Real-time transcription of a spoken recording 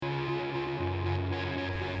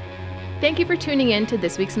Thank you for tuning in to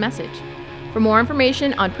this week's message. For more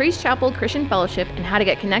information on Praise Chapel Christian Fellowship and how to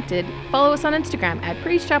get connected, follow us on Instagram at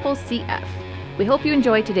Praise Chapel CF. We hope you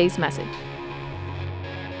enjoy today's message.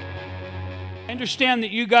 I understand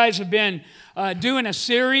that you guys have been doing a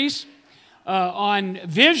series on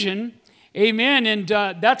vision, amen, and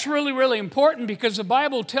that's really, really important because the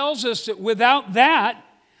Bible tells us that without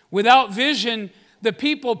vision, the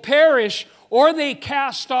people perish or they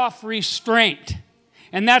cast off restraint.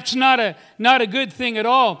 And that's not a good thing at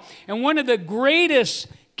all. And one of the greatest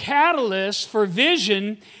catalysts for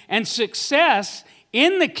vision and success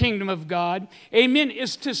in the kingdom of God, amen,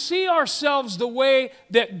 is to see ourselves the way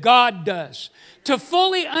that God does. To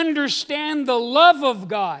fully understand the love of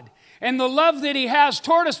God and the love that He has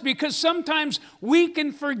toward us, because sometimes we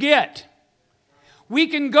can forget. We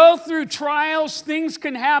can go through trials, things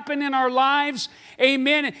can happen in our lives,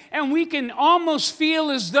 amen, and we can almost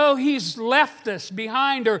feel as though He's left us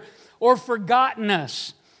behind or forgotten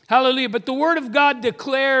us. Hallelujah. But the Word of God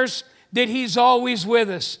declares that He's always with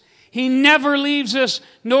us. He never leaves us,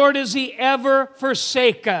 nor does He ever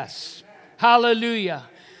forsake us. Hallelujah.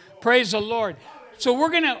 Praise the Lord. So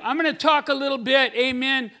I'm going to talk a little bit,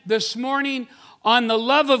 amen, this morning on the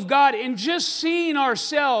love of God and just seeing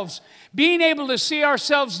ourselves, being able to see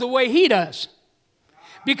ourselves the way He does.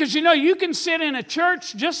 Because you can sit in a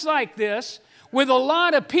church just like this with a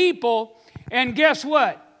lot of people, and guess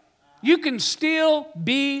what? You can still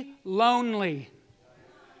be lonely.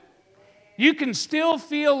 You can still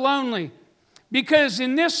feel lonely. Because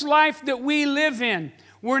in this life that we live in,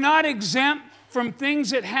 we're not exempt from things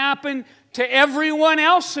that happen to everyone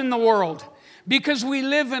else in the world. Because we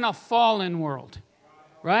live in a fallen world.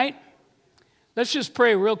 Right? Let's just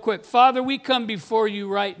pray real quick. Father, we come before You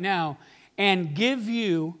right now and give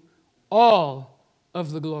You all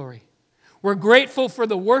of the glory. We're grateful for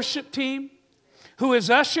the worship team who has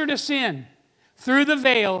ushered us in through the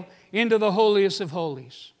veil into the holiest of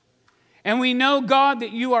holies. And we know, God,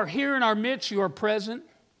 that You are here in our midst. You are present.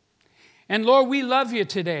 And Lord, we love You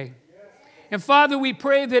today. And Father, we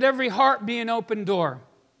pray that every heart be an open door.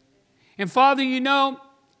 And Father,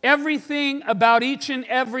 everything about each and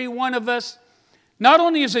every one of us, not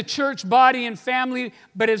only as a church body and family,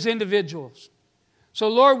 but as individuals. So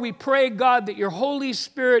Lord, we pray, God, that Your Holy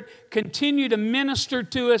Spirit continue to minister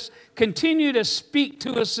to us, continue to speak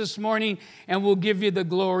to us this morning, and we'll give You the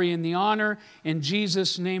glory and the honor. In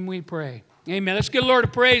Jesus' name we pray. Amen. Let's give the Lord a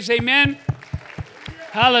praise. Amen.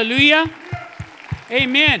 Hallelujah.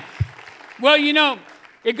 Amen. Well,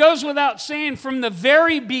 it goes without saying, from the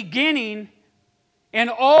very beginning and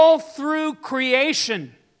all through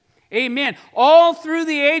creation, amen, all through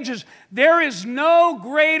the ages, there is no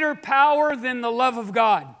greater power than the love of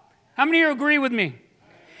God. How many of you agree with me?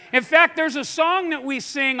 In fact, there's a song that we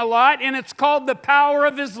sing a lot, and it's called The Power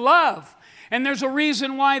of His Love. And there's a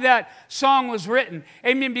reason why that song was written.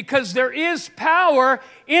 Amen, because there is power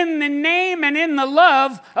in the name and in the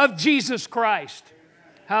love of Jesus Christ.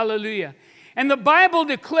 Hallelujah. And the Bible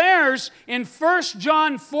declares in 1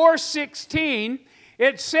 John 4:16,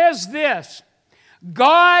 it says this: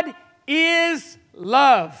 God is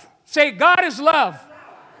love. Say, God is love.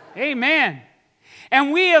 Amen.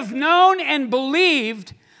 And we have known and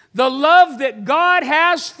believed the love that God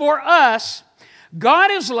has for us.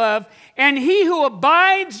 God is love, and he who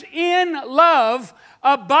abides in love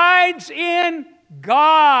abides in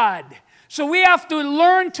God. So we have to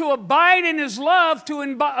learn to abide in His love to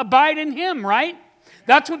abide in Him, right?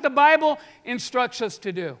 That's what the Bible instructs us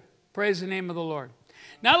to do. Praise the name of the Lord.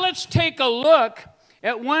 Now let's take a look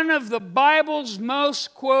at one of the Bible's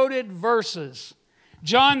most quoted verses.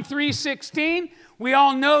 John 3:16. We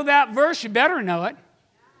all know that verse. You better know it.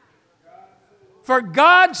 For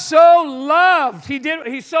God so loved.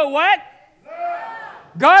 He so what?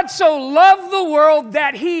 God so loved the world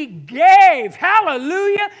that He gave,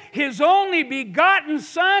 hallelujah, His only begotten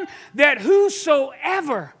Son, that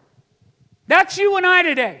whosoever, that's you and I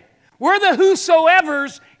today. We're the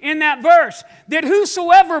whosoevers in that verse. That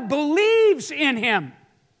whosoever believes in Him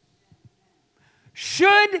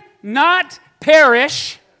should not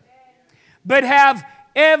perish, but have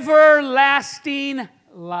everlasting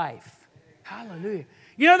life. Hallelujah.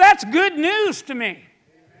 That's good news to me.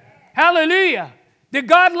 Hallelujah. That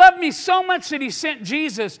God loved me so much that He sent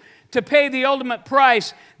Jesus to pay the ultimate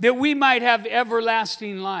price that we might have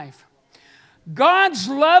everlasting life. God's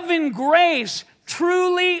love and grace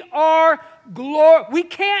truly are glory. We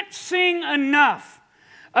can't sing enough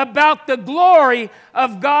about the glory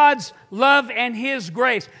of God's love and His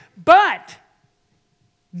grace. But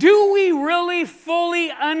do we really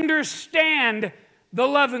fully understand the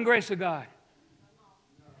love and grace of God?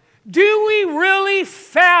 Do we really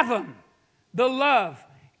fathom the love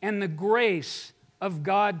and the grace of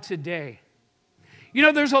God today. You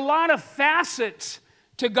know, there's a lot of facets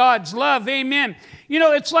to God's love. Amen. You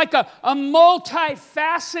know, it's like a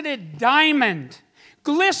multifaceted diamond,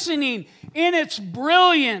 glistening in its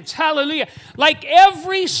brilliance. Hallelujah. Like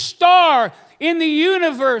every star in the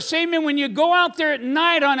universe. Amen. When you go out there at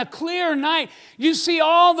night on a clear night, you see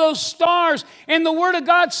all those stars. And the Word of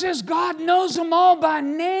God says God knows them all by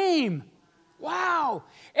name. Wow.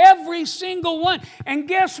 Every single one. And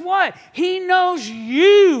guess what? He knows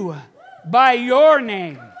you by your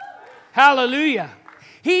name. Hallelujah.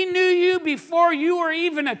 He knew you before you were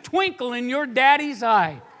even a twinkle in your daddy's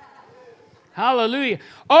eye. Hallelujah.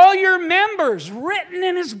 All your members written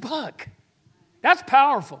in His book. That's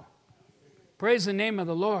powerful. Praise the name of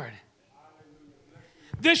the Lord.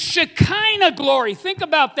 The Shekinah glory. Think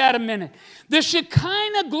about that a minute. The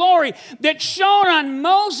Shekinah glory that shone on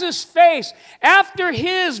Moses' face after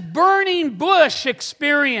his burning bush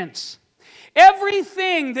experience.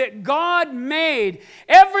 Everything that God made,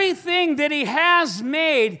 everything that He has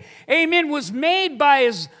made, amen, was made by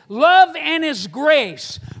His love and His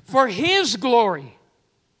grace for His glory,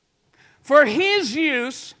 for His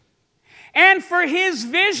use, and for His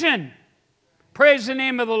vision. Praise the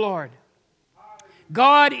name of the Lord.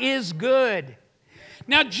 God is good.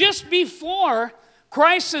 Now, just before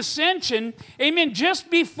Christ's ascension, amen, just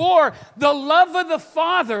before the love of the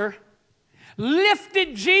Father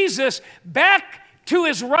lifted Jesus back to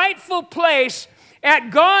His rightful place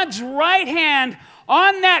at God's right hand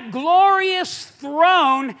on that glorious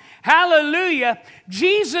throne, hallelujah,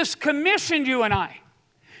 Jesus commissioned you and I.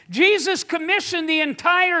 Jesus commissioned the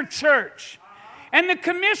entire church. And the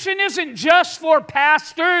commission isn't just for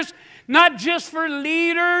pastors, not just for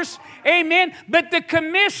leaders, amen, but the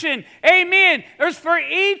commission, amen, is for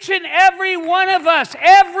each and every one of us,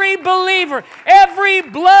 every believer, every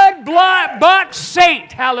blood-bought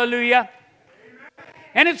saint, hallelujah.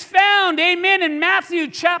 And it's found, amen, in Matthew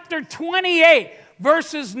chapter 28,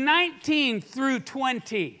 verses 19 through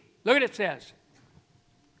 20. Look what it says.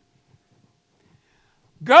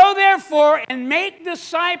 Go therefore and make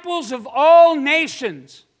disciples of all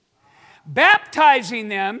nations, baptizing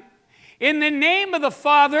them in the name of the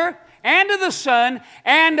Father and of the Son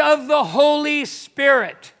and of the Holy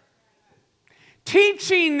Spirit.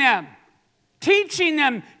 Teaching them.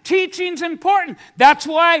 Teaching's important. That's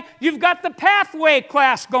why you've got the pathway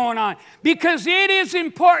class going on. Because it is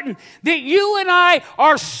important that you and I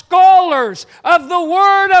are scholars of the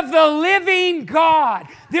Word of the living God.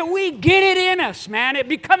 That we get it in us, man. It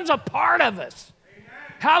becomes a part of us. Amen.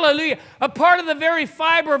 Hallelujah. A part of the very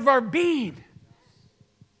fiber of our being.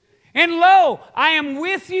 And lo, I am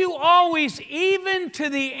with you always, even to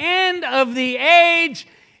the end of the age.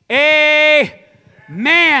 Amen.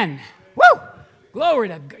 Woo! Glory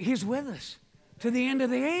to God. He's with us to the end of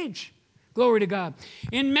the age. Glory to God.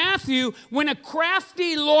 In Matthew, when a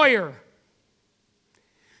crafty lawyer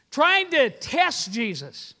tried to test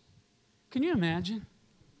Jesus, can you imagine?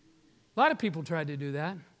 A lot of people tried to do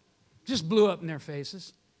that. Just blew up in their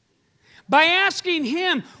faces. By asking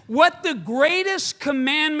him what the greatest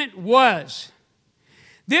commandment was.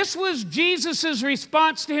 This was Jesus'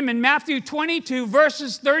 response to him in Matthew 22,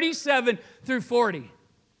 verses 37 through 40.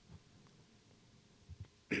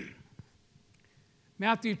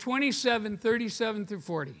 Matthew 27, 37 through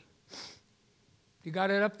 40. You got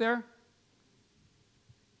it up there?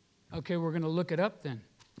 Okay, we're going to look it up then.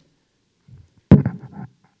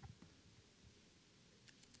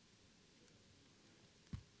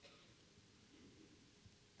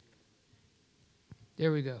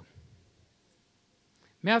 There we go.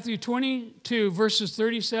 Matthew 22, verses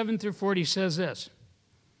 37 through 40 says this.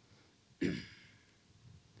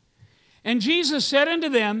 And Jesus said unto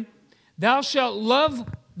them, Thou shalt love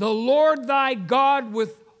the Lord thy God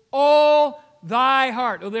with all thy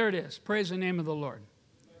heart. Oh, there it is. Praise the name of the Lord.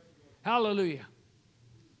 Hallelujah.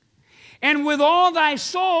 And with all thy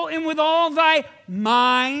soul and with all thy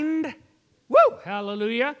mind. Woo!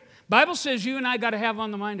 Hallelujah. Bible says you and I got to have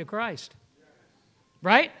on the mind of Christ.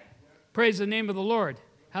 Right? Praise the name of the Lord.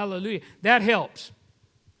 Hallelujah. That helps.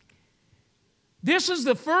 This is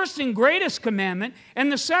the first and greatest commandment,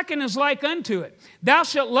 and the second is like unto it. Thou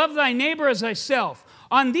shalt love thy neighbor as thyself.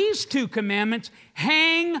 On these two commandments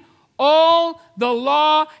hang all the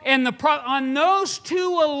law and the prophets. On those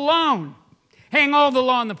two alone hang all the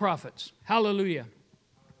law and the prophets. Hallelujah.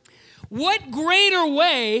 What greater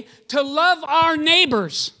way to love our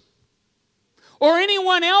neighbors, or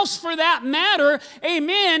anyone else for that matter,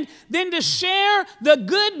 amen, than to share the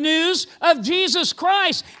good news of Jesus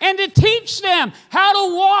Christ and to teach them how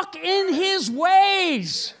to walk in His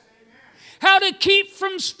ways, how to keep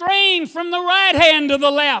from straying from the right hand to the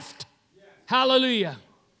left. Hallelujah.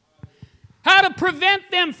 How to prevent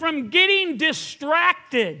them from getting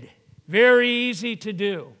distracted. Very easy to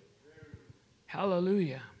do.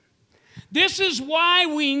 Hallelujah. This is why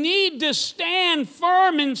we need to stand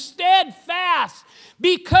firm and steadfast,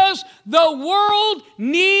 because the world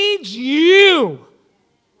needs you.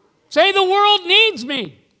 Say, the world needs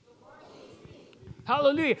me.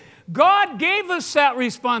 Hallelujah. God gave us that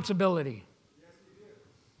responsibility.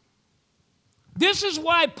 This is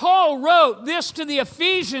why Paul wrote this to the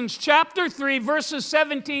Ephesians chapter 3, verses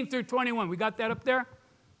 17 through 21. We got that up there?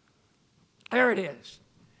 There it is.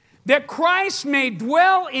 That Christ may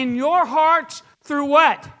dwell in your hearts through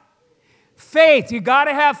what? Faith. You got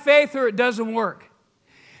to have faith or it doesn't work.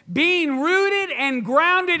 Being rooted and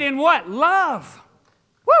grounded in what? Love.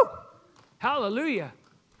 Woo! Hallelujah.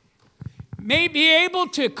 May be able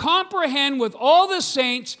to comprehend with all the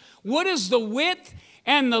saints what is the width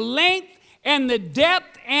and the length and the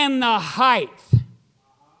depth and the height.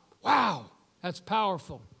 Wow, that's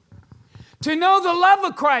powerful. To know the love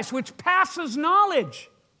of Christ, which passes knowledge.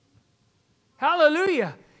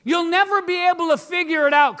 Hallelujah. You'll never be able to figure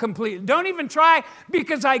it out completely. Don't even try,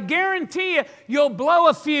 because I guarantee you, you'll blow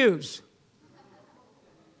a fuse.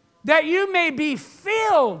 That you may be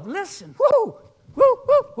filled, listen, woo, woo,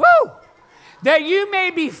 woo, woo. That you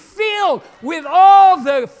may be filled with all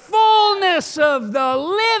the fullness of the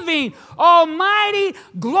living, almighty,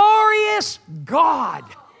 glorious God.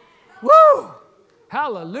 Woo!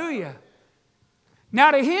 Hallelujah.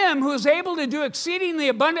 Now to Him who is able to do exceedingly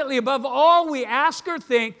abundantly above all we ask or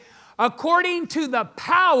think, according to the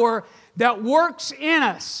power that works in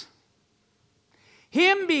us.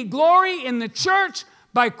 Him be glory in the church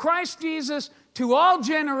by Christ Jesus to all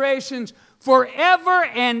generations, forever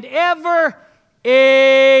and ever.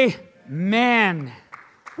 Amen.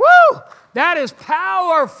 Woo! That is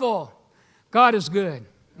powerful. God is good.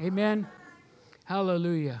 Amen.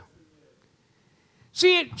 Hallelujah.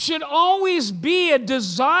 See, it should always be a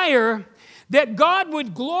desire that God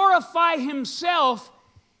would glorify Himself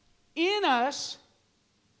in us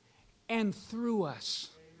and through us.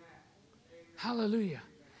 Hallelujah.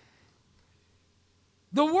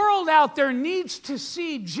 The world out there needs to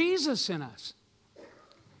see Jesus in us.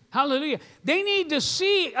 Hallelujah. They need to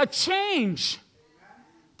see a change.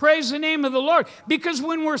 Praise the name of the Lord. Because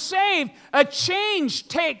when we're saved, a change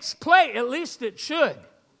takes place. At least it should.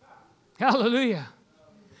 Hallelujah.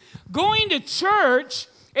 Going to church,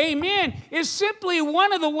 amen, is simply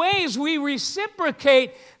one of the ways we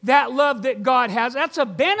reciprocate that love that God has. That's a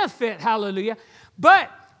benefit, hallelujah. But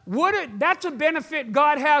that's a benefit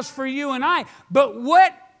God has for you and I. But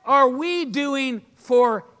what are we doing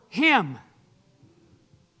for Him?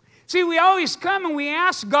 See, we always come and we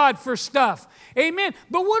ask God for stuff. Amen.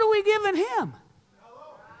 But what are we giving Him?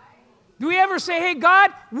 Do we ever say, hey,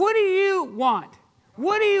 God, what do you want?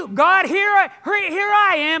 What do you, God, here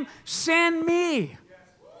I am, send me.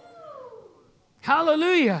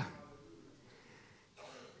 Hallelujah.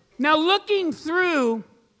 Now, looking through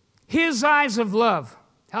His eyes of love,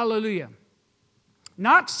 hallelujah.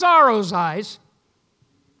 Not sorrow's eyes,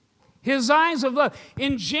 His eyes of love.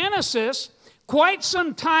 In Genesis, quite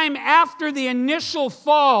some time after the initial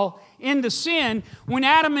fall into sin, when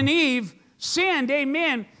Adam and Eve sinned,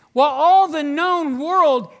 amen, while all the known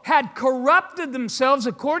world had corrupted themselves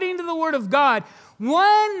according to the Word of God,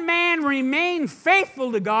 one man remained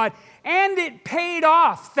faithful to God, and it paid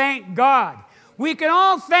off, thank God. We can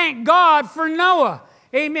all thank God for Noah.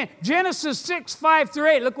 Amen. Genesis 6, 5 through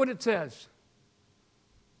 8, look what it says.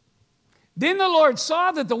 Then the Lord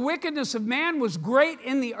saw that the wickedness of man was great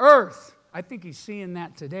in the earth. I think He's seeing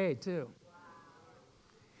that today too.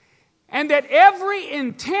 And that every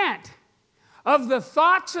intent of the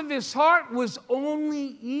thoughts of his heart was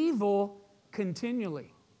only evil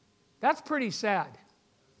continually. That's pretty sad.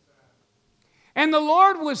 And the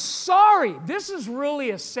Lord was sorry. This is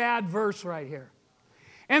really a sad verse right here.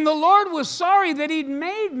 And the Lord was sorry that He'd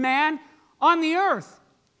made man on the earth.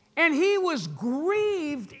 And He was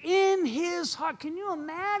grieved in His heart. Can you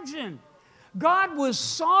imagine? God was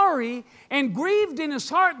sorry and grieved in His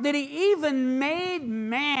heart that He even made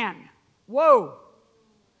man. Whoa.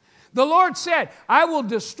 The Lord said, I will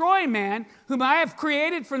destroy man, whom I have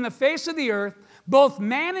created from the face of the earth, both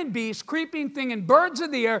man and beast, creeping thing, and birds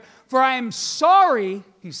of the air, for I am sorry,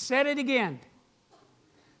 He said it again,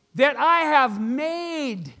 that I have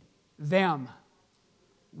made them.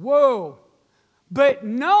 Whoa. But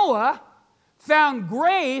Noah found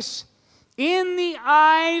grace in the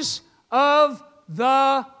eyes of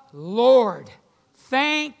the Lord.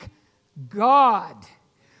 Thank God.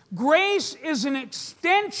 Grace is an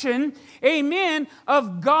extension, amen,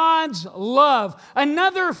 of God's love.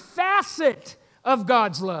 Another facet of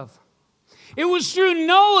God's love. It was through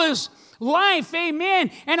Noah's life,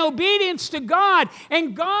 amen, and obedience to God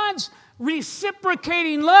and God's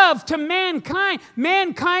reciprocating love to mankind.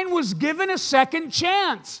 Mankind was given a second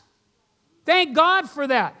chance. Thank God for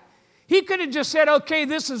that. He could have just said, okay,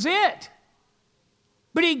 this is it.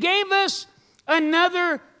 But He gave us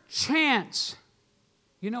another chance.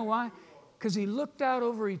 You know why? Because He looked out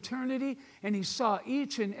over eternity and He saw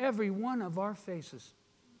each and every one of our faces.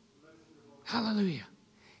 Hallelujah.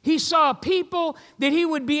 He saw people that He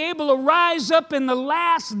would be able to rise up in the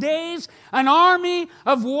last days, an army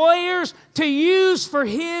of warriors to use for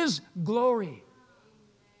His glory.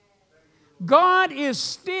 God is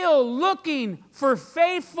still looking for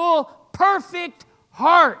faithful, perfect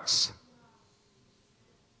hearts.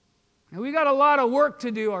 Now, we got a lot of work to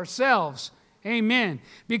do ourselves. Amen.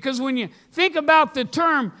 Because when you think about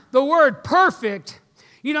the word perfect,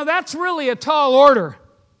 that's really a tall order,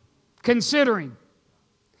 considering.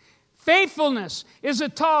 Faithfulness is a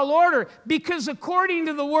tall order because according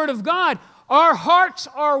to the Word of God, our hearts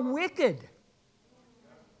are wicked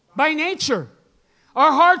by nature.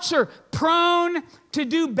 Our hearts are prone to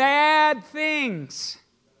do bad things.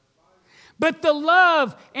 But the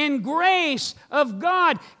love and grace of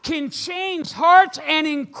God can change hearts and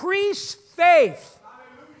increase faith.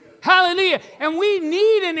 Hallelujah. And we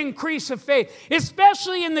need an increase of faith,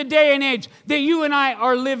 especially in the day and age that you and I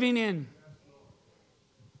are living in.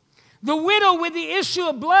 The widow with the issue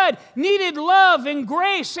of blood needed love and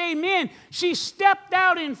grace. Amen. She stepped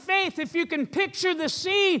out in faith. If you can picture the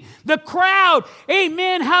scene, the crowd.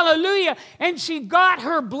 Amen. Hallelujah. And she got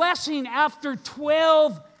her blessing after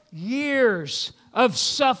 12 years of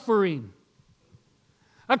suffering.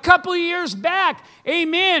 A couple years back,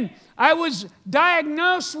 amen, I was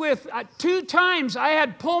diagnosed with 2 times I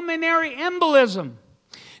had pulmonary embolism.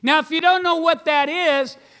 Now, if you don't know what that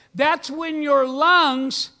is, that's when your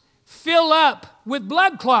lungs fill up with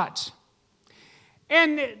blood clots.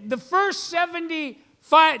 And the first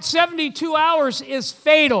 72 hours is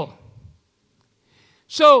fatal.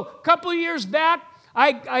 So a couple years back,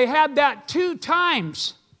 I had that 2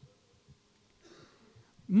 times.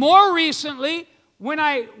 More recently, when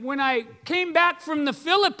I came back from the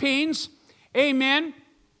Philippines, amen,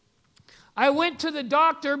 I went to the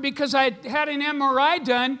doctor because I had an MRI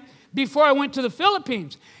done before I went to the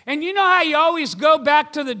Philippines. And you know how you always go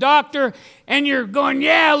back to the doctor and you're going,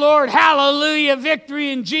 yeah, Lord, hallelujah,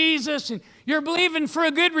 victory in Jesus. And you're believing for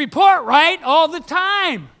a good report, right? All the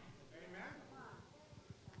time. Amen.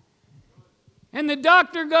 And the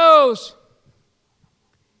doctor goes,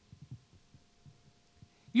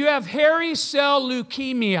 you have hairy cell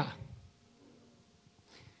leukemia.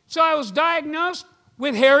 So I was diagnosed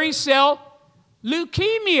with hairy cell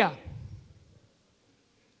leukemia.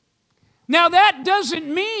 Now that doesn't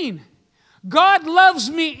mean God loves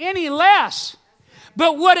me any less.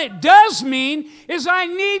 But what it does mean is I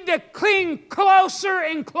need to cling closer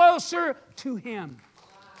and closer to Him.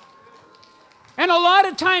 And a lot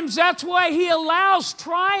of times that's why He allows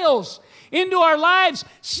trials into our lives,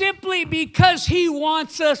 simply because He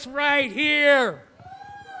wants us right here.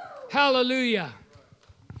 Hallelujah.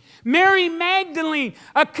 Mary Magdalene,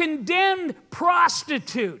 a condemned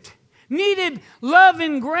prostitute, needed love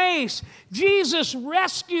and grace. Jesus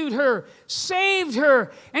rescued her, saved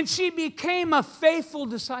her, and she became a faithful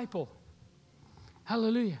disciple.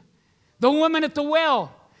 Hallelujah. The woman at the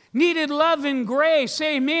well needed love and grace.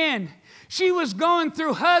 Amen. She was going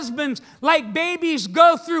through husbands like babies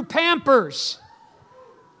go through Pampers.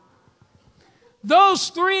 Those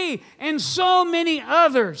 3 and so many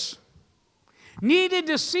others needed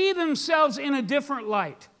to see themselves in a different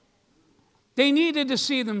light. They needed to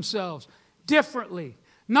see themselves differently.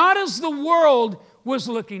 Not as the world was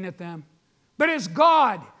looking at them, but as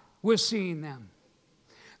God was seeing them.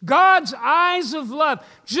 God's eyes of love,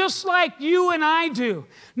 just like you and I do,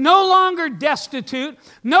 no longer destitute,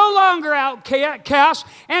 no longer outcast,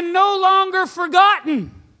 and no longer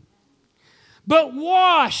forgotten, but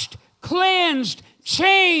washed, cleansed,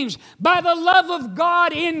 changed by the love of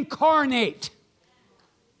God incarnate.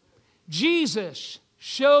 Jesus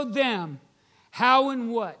showed them how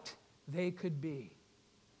and what they could be.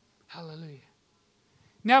 Hallelujah.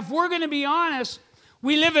 Now, if we're going to be honest,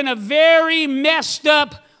 we live in a very messed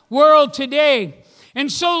up world today.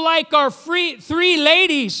 And so like our 3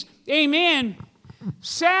 ladies, amen,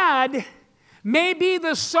 sad may be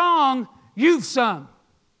the song you've sung.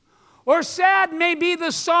 Or sad may be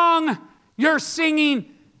the song you're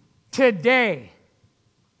singing today.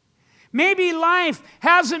 Maybe life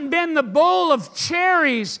hasn't been the bowl of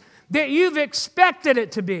cherries that you've expected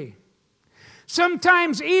it to be.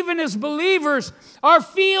 Sometimes, even as believers, our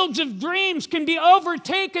fields of dreams can be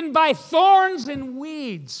overtaken by thorns and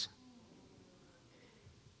weeds.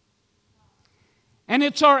 And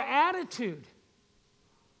it's our attitude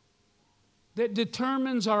that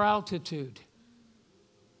determines our altitude.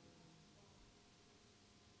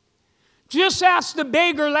 Just ask the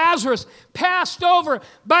beggar Lazarus, passed over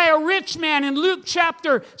by a rich man in Luke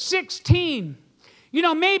chapter 16. You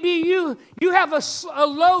know, maybe you have a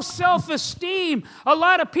low self-esteem. A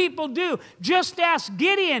lot of people do. Just ask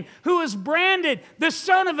Gideon, who was branded the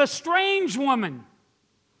son of a strange woman,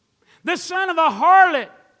 the son of a harlot,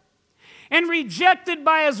 and rejected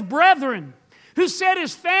by his brethren, who said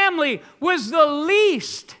his family was the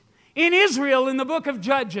least in Israel in the book of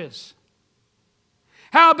Judges.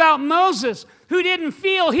 How about Moses, who didn't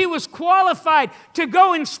feel he was qualified to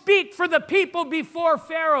go and speak for the people before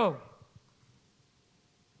Pharaoh?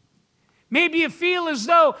 Maybe you feel as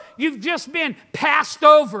though you've just been passed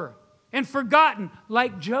over and forgotten,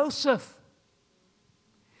 like Joseph.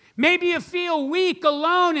 Maybe you feel weak,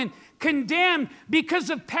 alone, and condemned because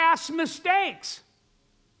of past mistakes.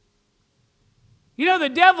 You know, the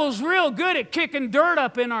devil's real good at kicking dirt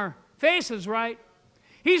up in our faces, right?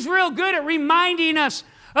 He's real good at reminding us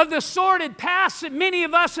of the sordid past that many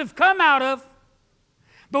of us have come out of.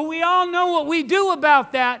 But we all know what we do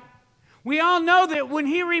about that. We all know that when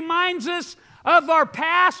he reminds us of our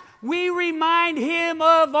past, we remind him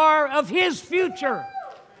of his future.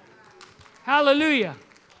 Hallelujah.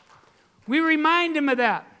 We remind him of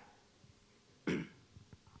that.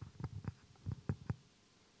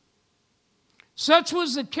 Such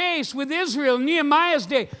was the case with Israel in Nehemiah's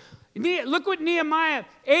day. Look what Nehemiah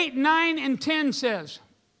 8, 9, and 10 says.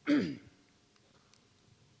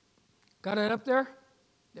 Got it up there?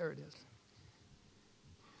 There it is.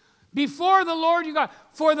 Before the Lord your God,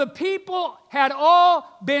 for the people had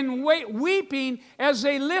all been weeping as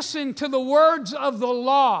they listened to the words of the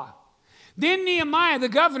law. Then Nehemiah the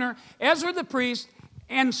governor, Ezra the priest,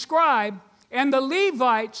 and scribe, and the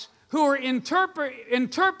Levites who were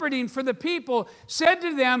interpreting for the people, said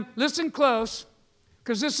to them, listen close,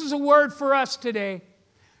 because this is a word for us today,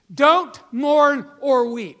 don't mourn or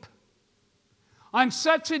weep on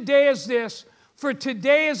such a day as this, for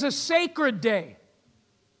today is a sacred day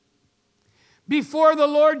before the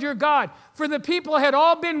Lord your God. For the people had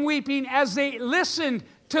all been weeping as they listened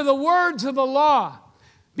to the words of the law,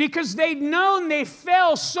 because they'd known they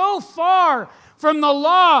fell so far from the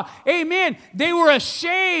law. Amen. They were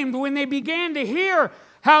ashamed when they began to hear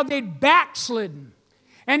how they'd backslidden.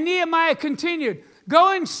 And Nehemiah continued,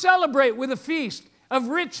 go and celebrate with a feast of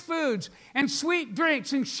rich foods and sweet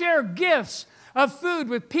drinks, and share gifts of food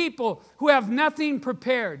with people who have nothing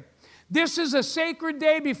prepared. This is a sacred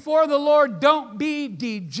day before the Lord. Don't be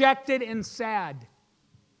dejected and sad.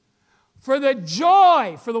 For the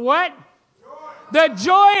joy, for the what? Joy. The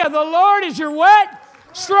joy of the Lord is your what?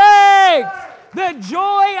 Strength. The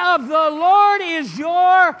joy of the Lord is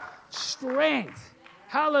your strength.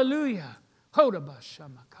 Hallelujah.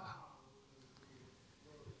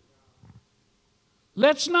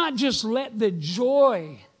 Let's not just let the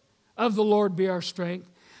joy of the Lord be our strength,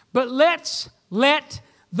 but let's let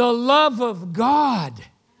the love of God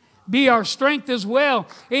be our strength as well.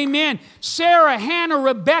 Amen. Sarah, Hannah,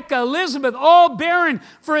 Rebecca, Elizabeth, all barren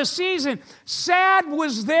for a season. Sad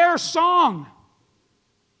was their song.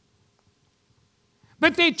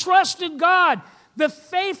 But they trusted God, the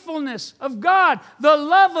faithfulness of God, the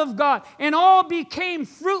love of God, and all became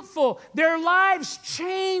fruitful. Their lives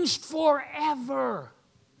changed forever.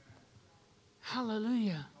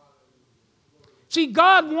 Hallelujah. See,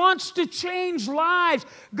 God wants to change lives.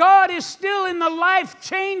 God is still in the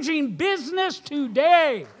life-changing business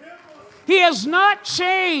today. He has not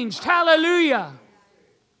changed. Hallelujah.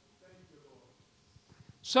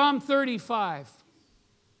 Psalm 35.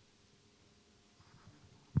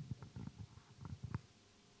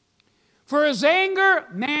 For his anger,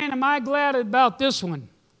 man, am I glad about this one.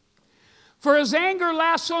 For his anger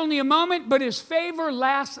lasts only a moment, but his favor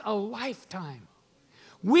lasts a lifetime.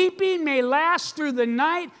 Weeping may last through the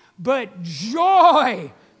night, but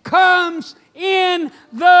joy comes in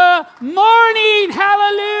the morning.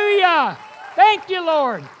 Hallelujah. Thank you,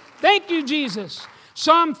 Lord. Thank you, Jesus.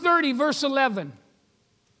 Psalm 30, verse 11.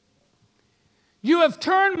 You have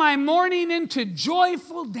turned my mourning into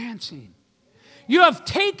joyful dancing. You have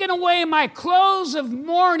taken away my clothes of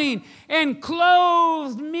mourning and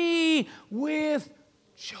clothed me with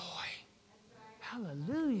joy.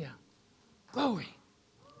 Hallelujah. Glory.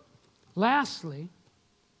 Lastly,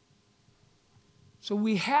 so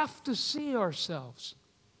we have to see ourselves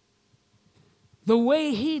the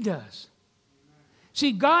way He does.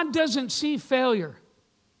 See, God doesn't see failure.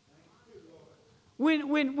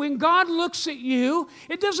 When God looks at you,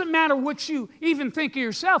 it doesn't matter what you even think of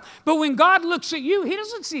yourself, but when God looks at you, He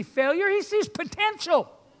doesn't see failure, He sees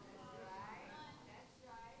potential.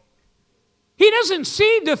 He doesn't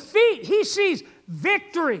see defeat, He sees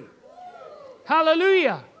victory.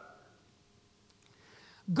 Hallelujah.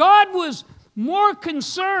 God was more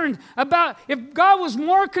concerned about, if God was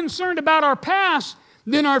more concerned about our past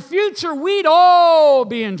than our future, we'd all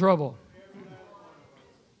be in trouble.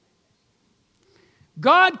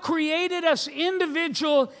 God created us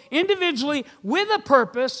individually with a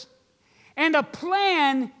purpose and a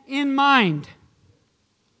plan in mind.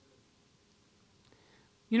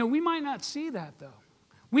 You know, we might not see that though.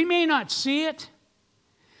 We may not see it,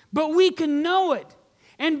 but we can know it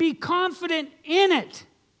and be confident in it.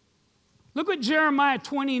 Look what Jeremiah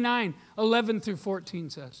 29, 11 through 14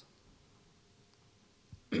 says.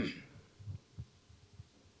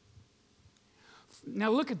 Now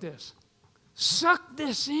look at this. Suck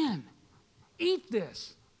this in. Eat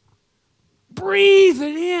this. Breathe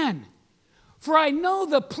it in. For I know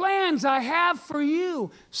the plans I have for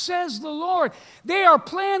you, says the Lord. They are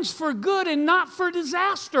plans for good and not for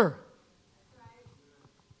disaster.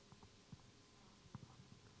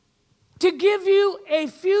 To give you a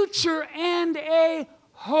future and a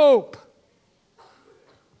hope.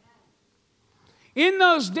 In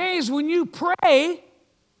those days when you pray,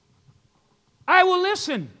 I will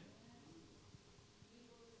listen.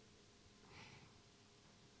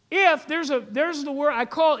 If, there's the word, I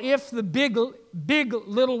call if the big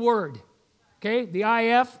little word. Okay, the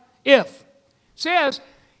if. If. Says,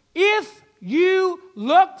 if you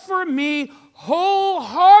look for me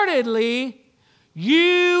wholeheartedly,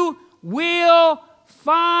 you will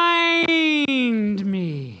find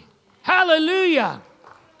me. Hallelujah.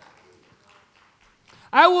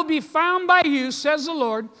 I will be found by you, says the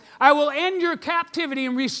Lord. I will end your captivity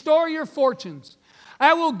and restore your fortunes.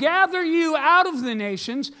 I will gather you out of the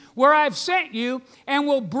nations where I've sent you and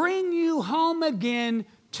will bring you home again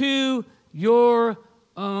to your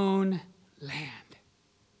own land.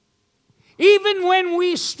 Even when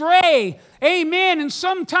we stray, amen, and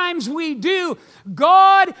sometimes we do,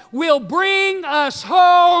 God will bring us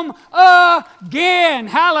home again.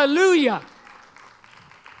 Hallelujah.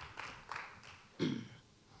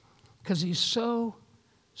 Because He's so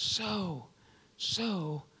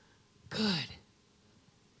good.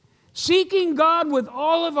 Seeking God with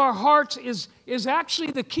all of our hearts is actually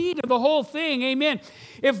the key to the whole thing. Amen.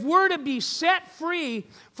 If we're to be set free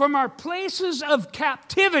from our places of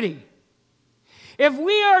captivity, if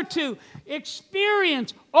we are to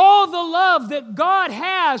experience all the love that God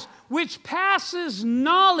has, which passes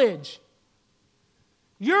knowledge,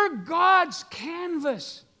 you're God's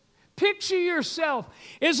canvas. Picture yourself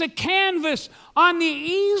as a canvas on the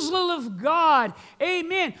easel of God,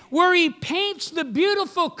 amen, where He paints the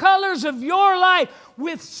beautiful colors of your life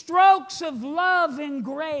with strokes of love and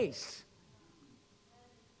grace.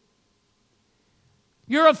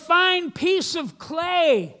 You're a fine piece of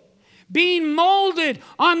clay being molded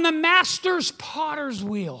on the Master's potter's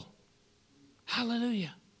wheel.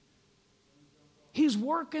 Hallelujah. He's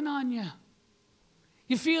working on you.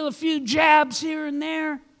 You feel a few jabs here and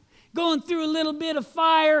there, going through a little bit of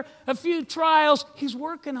fire, a few trials. He's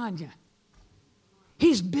working on you.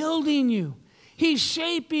 He's building you. He's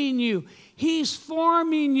shaping you. He's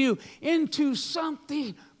forming you into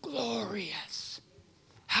something glorious.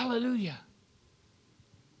 Hallelujah.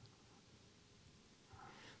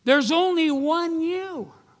 There's only one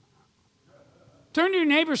you. Turn to your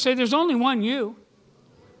neighbor and say, there's only one you.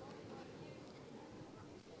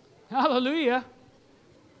 Hallelujah.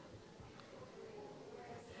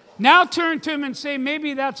 Now turn to him and say,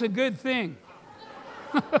 maybe that's a good thing.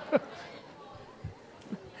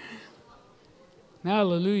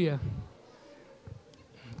 Hallelujah.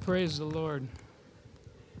 Praise the Lord.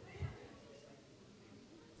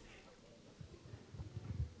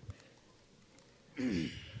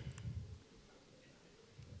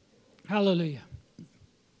 Hallelujah.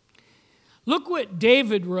 Look what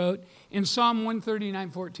David wrote in Psalm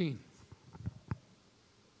 139:14.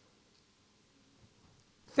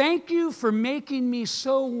 Thank you for making me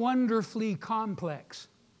so wonderfully complex.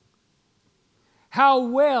 How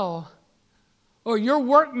well, or your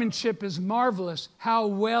workmanship is marvelous, how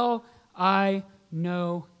well I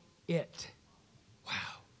know it.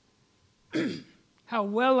 Wow. How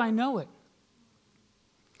well I know it.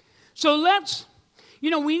 So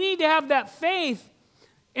we need to have that faith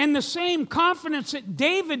and the same confidence that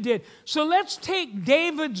David did. So let's take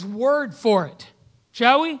David's word for it,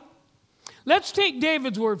 shall we? Let's take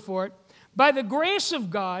David's word for it. by the grace of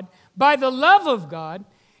God, by the love of God,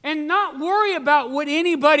 and not worry about what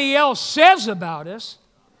anybody else says about us,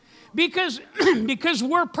 because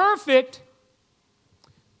we're perfect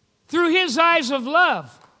through His eyes of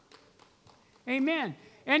love. Amen.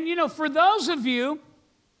 And for those of you,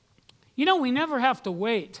 we never have to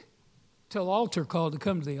wait till altar call to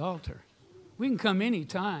come to the altar. We can come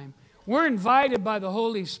anytime. We're invited by the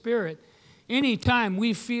Holy Spirit anytime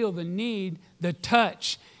we feel the need, the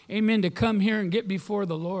touch, amen, to come here and get before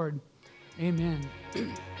the Lord. Amen.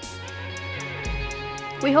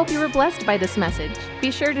 We hope you were blessed by this message.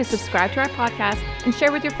 Be sure to subscribe to our podcast and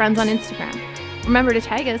share with your friends on Instagram. Remember to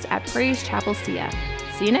tag us at Praise Chapel CF.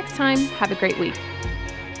 See you next time. Have a great week.